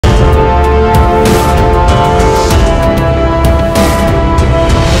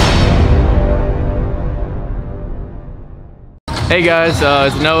Hey guys,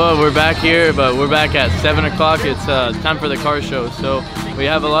 it's Noah. We're back here, but we're back at 7 o'clock. It's time for the car show. So we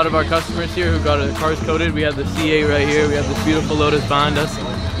have a lot of our customers here who got their cars coated. We have the C8 right here. We have this beautiful Lotus behind us.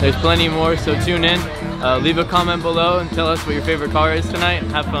 There's plenty more, so tune in. Leave a comment below and tell us what your favorite car is tonight.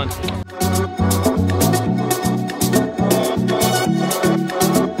 Have fun.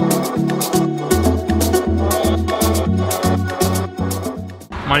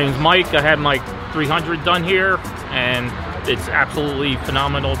 My name's Mike. I had my 300 done here, and it's absolutely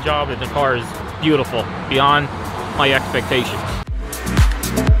phenomenal job, and the car is beautiful, beyond my expectations.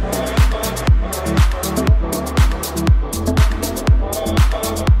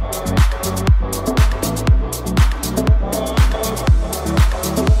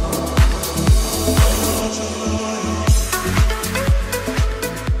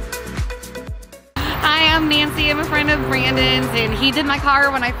 Nancy, I'm a friend of Brandon's, and he did my car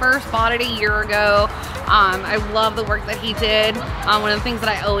when I first bought it a year ago. I love the work that he did. One of the things that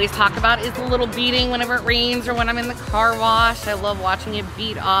I always talk about is the little beating whenever it rains or when I'm in the car wash. I love watching it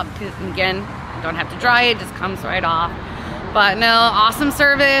beat up, because again, you don't have to dry it, just comes right off. But no, awesome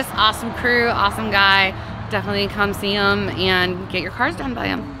service, awesome crew, awesome guy. Definitely come see him and get your cars done by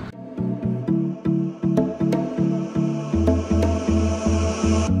him.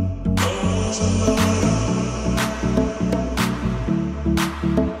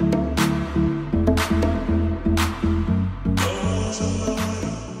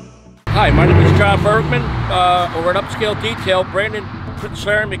 Hi, my name is John Bergman. We're at Upscale Detail. Brandon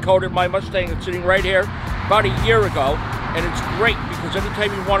ceramic coated my Mustang that's sitting right here about a year ago, and it's great because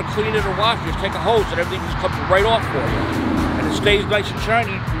anytime you want to clean it or wash, just take a hose and everything just comes right off for you. And it stays nice and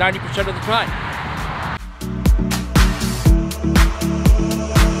shiny 90% of the time.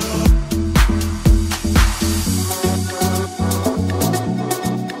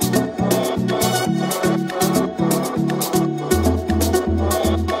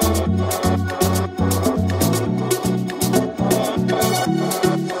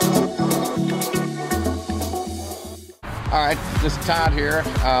 Alright, this is Todd here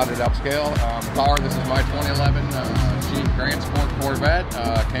out at Upscale. This is my 2011 Jeep Grand Sport Corvette.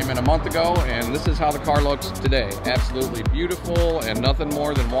 Came in a month ago, and this is how the car looks today. Absolutely beautiful, and nothing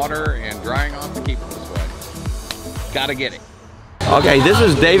more than water and drying off to keep it this way. Gotta get it. Okay, this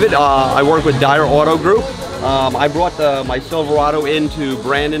is David. I work with Dyer Auto Group. I brought my Silverado into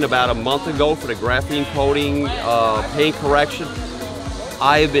Brandon about a month ago for the graphene coating paint correction.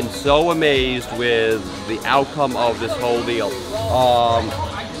 I have been so amazed with the outcome of this whole deal.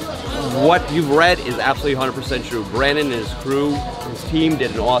 What you've read is absolutely 100% true. Brandon and his crew, his team did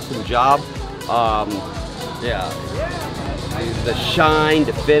an awesome job. Yeah, the shine,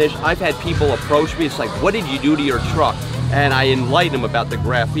 the finish. I've had people approach me, it's like, what did you do to your truck? And I enlighten them about the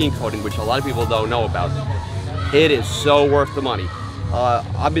graphene coating, which a lot of people don't know about. It is so worth the money.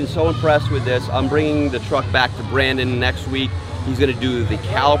 I've been so impressed with this. I'm bringing the truck back to Brandon next week. He's going to do the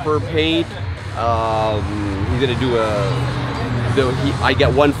caliper paint. He's going to do I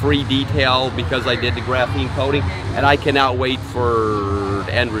get one free detail because I did the graphene coating, and I cannot wait for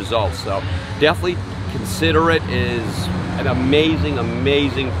the end results. So definitely consider it. It is an amazing,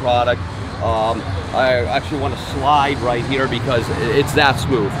 amazing product. I actually want to slide right here because it's that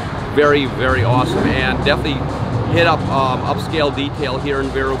smooth. Very, very awesome. And definitely hit up Upscale Detail here in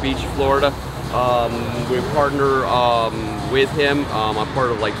Vero Beach, Florida. We partner with him. I'm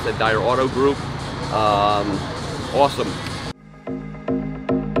part of, like I said, Dyer Auto Group. Awesome.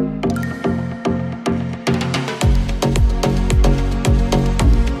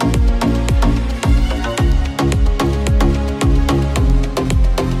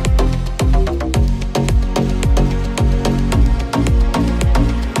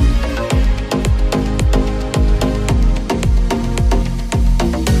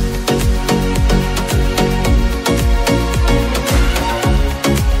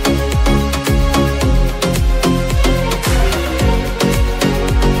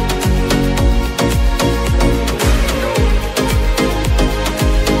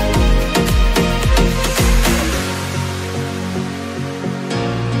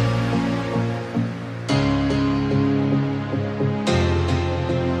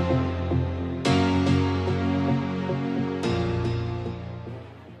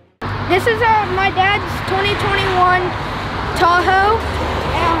 This is my dad's 2021 Tahoe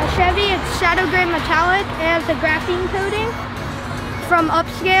Chevy. It's Shadow Gray Metallic. It has the graphene coating from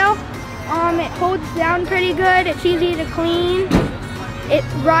Upscale. It holds down pretty good. It's easy to clean. It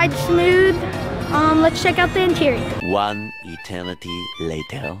rides smooth. Let's check out the interior. One eternity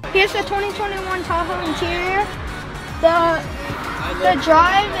later. Here's the 2021 Tahoe interior. The The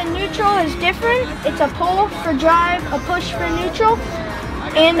drive and neutral is different. It's a pull for drive, a push for neutral,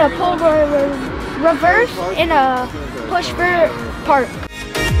 and a pull for reverse, and a push for park.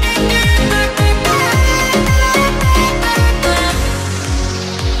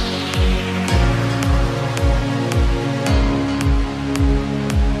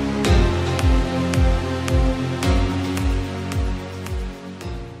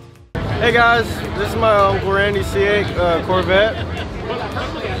 Hey guys, this is my Uncle Randy's C8 Corvette.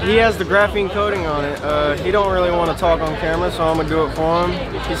 He has the graphene coating on it. He don't really want to talk on camera, so I'm gonna do it for him.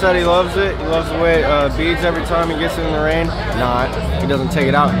 He said he loves it. He loves the way it beads every time he gets it in the rain. He doesn't take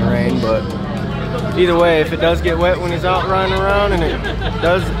it out in the rain, but either way, if it does get wet when he's out riding around and it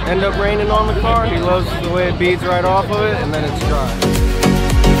does end up raining on the car, he loves the way it beads right off of it and then it's dry.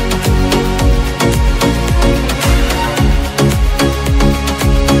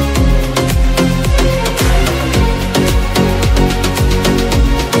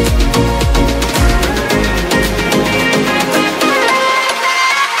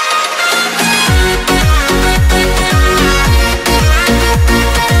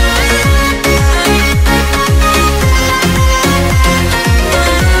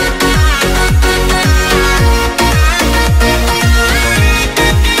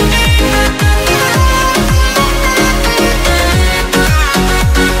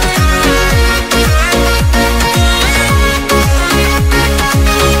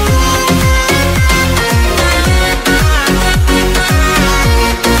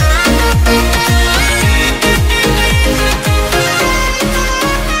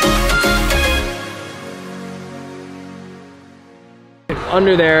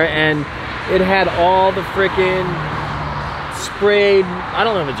 Under there, and it had all the freaking sprayed, I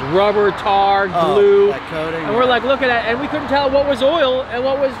don't know if it's rubber, tar, glue, like coating, and we're like looking at it, and we couldn't tell what was oil and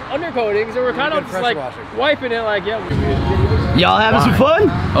what was undercoating, so we're kind of just like wiping it like, yeah. Y'all having some fun?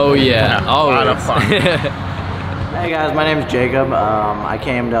 Oh yeah, always. A lot of fun. Hey guys, my name is Jacob. I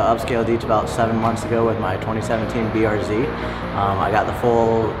came to Upscale Deets about 7 months ago with my 2017 BRZ. I got the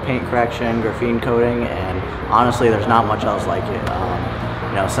full paint correction, graphene coating, and honestly there's not much else like it.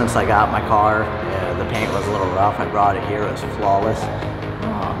 You know, since I got my car, the paint was a little rough. I brought it here, it was flawless,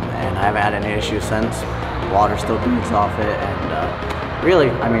 and I haven't had any issues since. Water still beads off it, and really,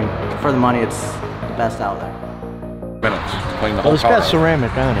 I mean, for the money, it's the best out there. Minutes to clean the whole It's car. got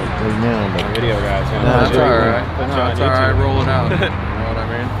ceramic on it right now. But Video guys. no, That's alright. That's alright. Roll it out. You know what I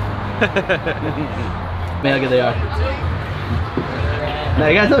mean? Man, how good they are. Now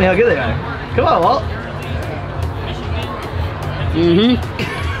you gotta tell me how good they are. Come on, Walt.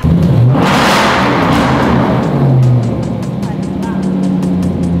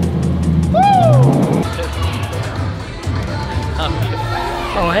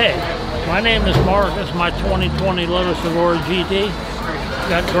 Oh hey, my name is Mark. This is my 2020 Lotus Aurora GT.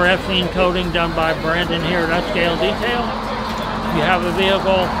 Got graphene coating done by Brandon here at Upscale Detail. If you have a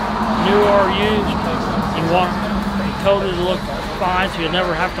vehicle, new or used, you want it coated to look fine so you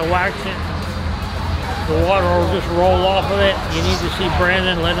never have to wax it. The water will just roll off of it. You need to see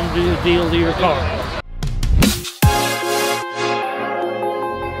Brandon, let him do the deal to your car.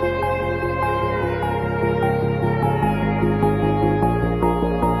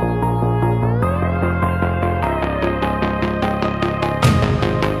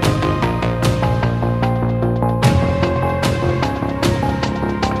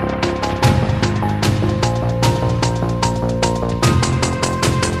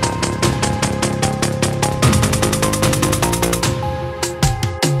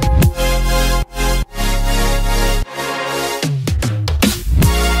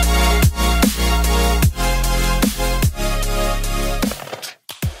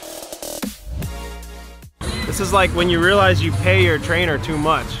 this is like when you realize you pay your trainer too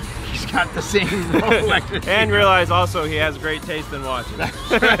much. He's got the same Rolex. And realize also he has great taste in watches.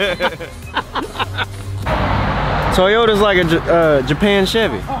 Toyota's like a Japan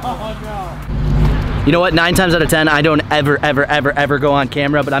Chevy. You know what? 9 times out of 10, I don't ever go on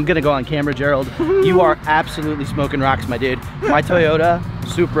camera, but I'm gonna go on camera, Gerald. You are absolutely smoking rocks, my dude. My Toyota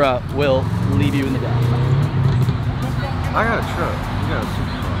Supra will leave you in the dust. I got a truck. You got a Supra.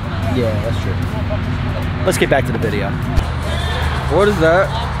 Yeah, that's true. Let's get back to the video. What is that?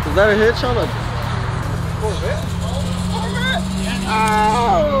 Is that a hitch on a Corvette?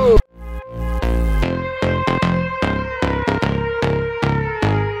 Ow!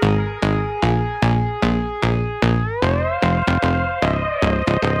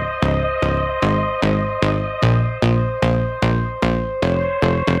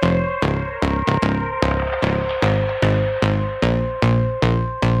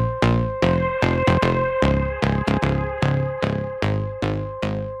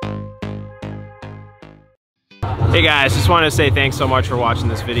 Hey guys, just wanted to say thanks so much for watching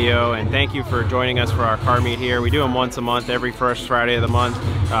this video, and thank you for joining us for our car meet here. We do them once a month, every first Friday of the month,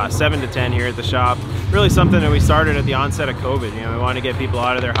 7 to 10 here at the shop. Really something that we started at the onset of COVID. You know, we wanted to get people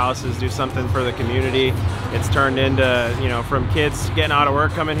out of their houses, do something for the community. It's turned into, you know, from kids getting out of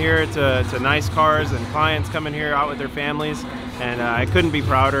work coming here to nice cars and clients coming here out with their families. And I couldn't be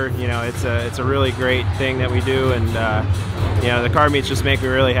prouder. You know, it's a really great thing that we do, and you know, the car meets just make me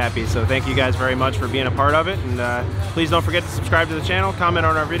really happy. So thank you guys very much for being a part of it, and please don't forget to subscribe to the channel, comment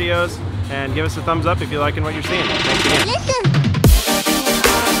on our videos, and give us a thumbs up if you're liking what you're seeing. Thanks again.